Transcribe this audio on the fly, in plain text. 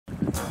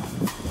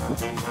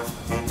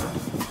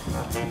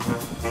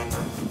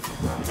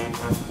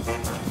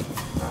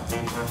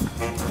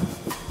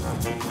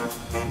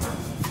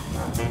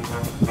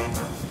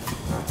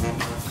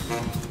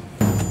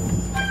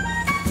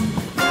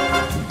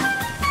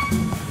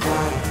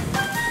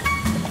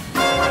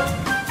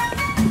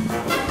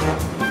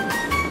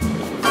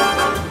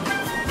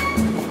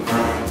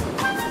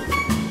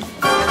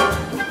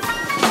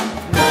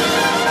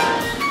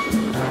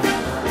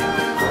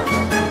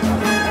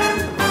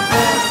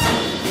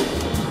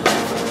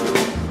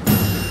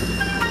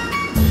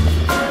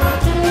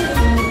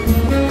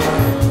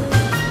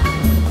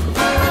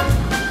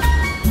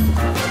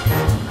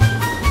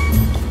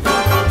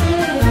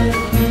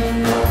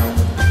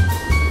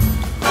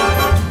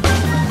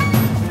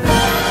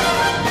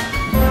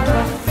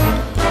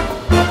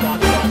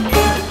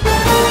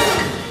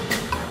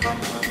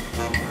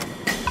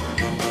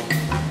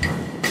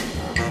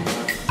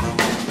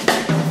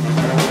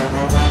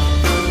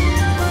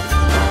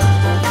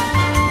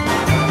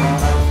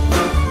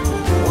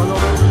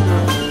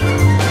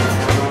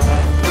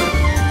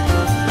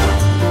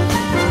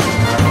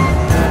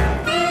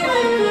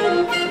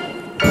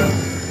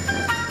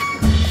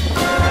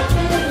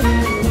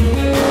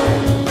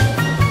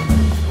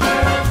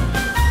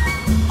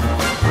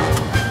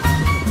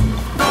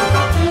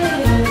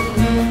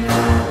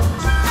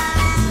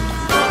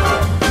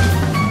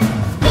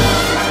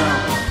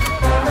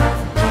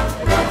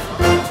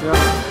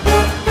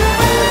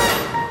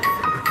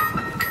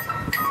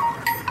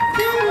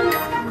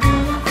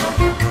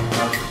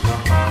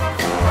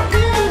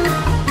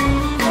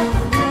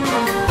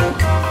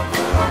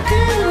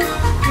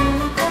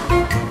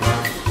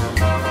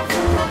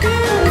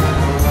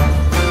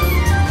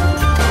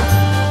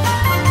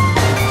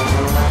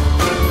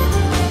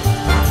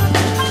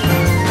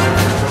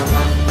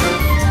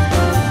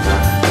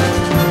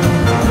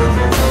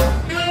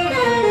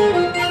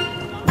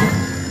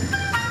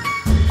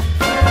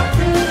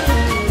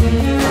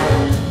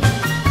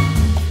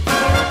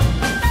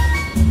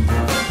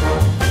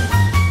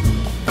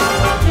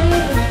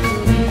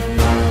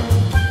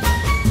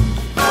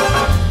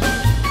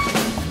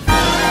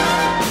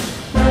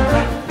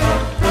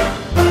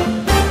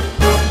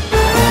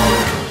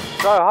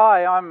So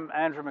hi, I'm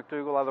Andrew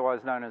McDougall,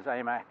 otherwise known as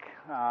AMAC.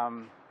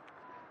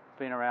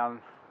 Been around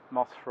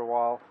Moth for a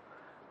while,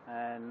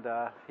 and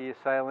here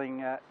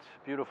sailing at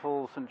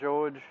beautiful St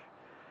George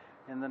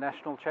in the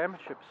National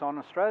Championships on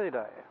Australia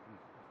Day.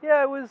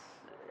 Yeah, it was.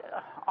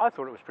 I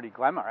thought it was pretty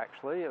glamour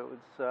actually. It was.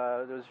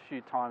 There was a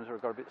few times where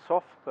it got a bit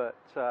soft, but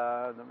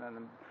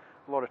and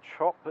a lot of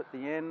chop at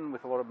the end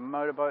with a lot of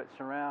motorboats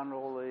around,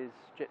 all these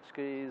jet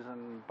skis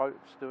and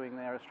boats doing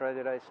their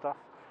Australia Day stuff.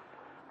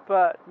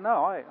 But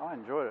no, I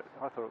enjoyed it.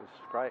 I thought it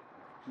was great.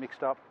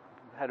 Mixed up,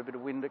 had a bit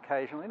of wind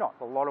occasionally, not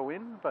a lot of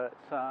wind, but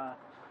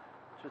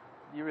just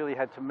you really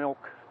had to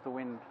milk the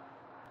wind.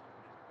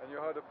 And you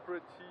had a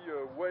pretty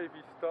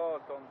wavy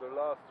start on the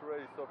last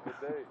race of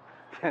the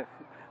day.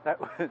 That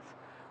was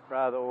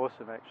rather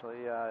awesome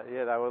actually.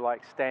 Yeah, they were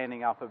like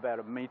standing up about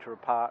a metre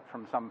apart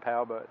from some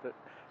powerboat that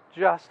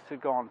just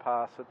had gone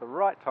past at the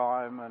right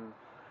time and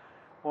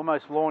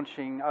almost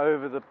launching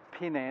over the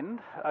pin end,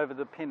 over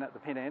the pin at the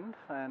pin end,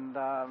 and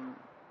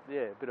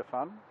yeah, a bit of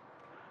fun.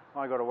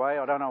 I got away.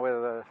 I don't know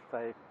whether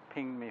they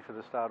pinged me for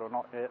the start or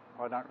not yet.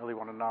 I don't really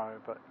want to know,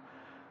 but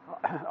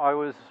I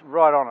was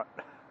right on it.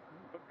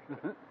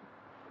 Okay.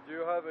 Do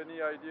you have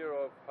any idea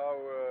of how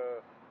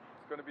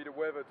it's going to be the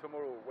weather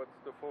tomorrow? What's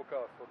the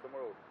forecast for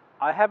tomorrow?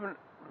 I haven't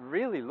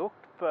really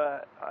looked,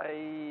 but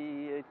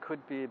it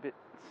could be a bit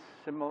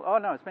similar. Oh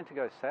no, it's meant to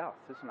go south,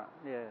 isn't it?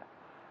 Yeah,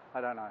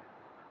 I don't know.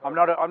 I'm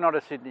not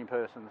a Sydney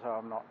person, so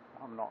I'm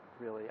not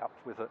really up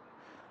with it.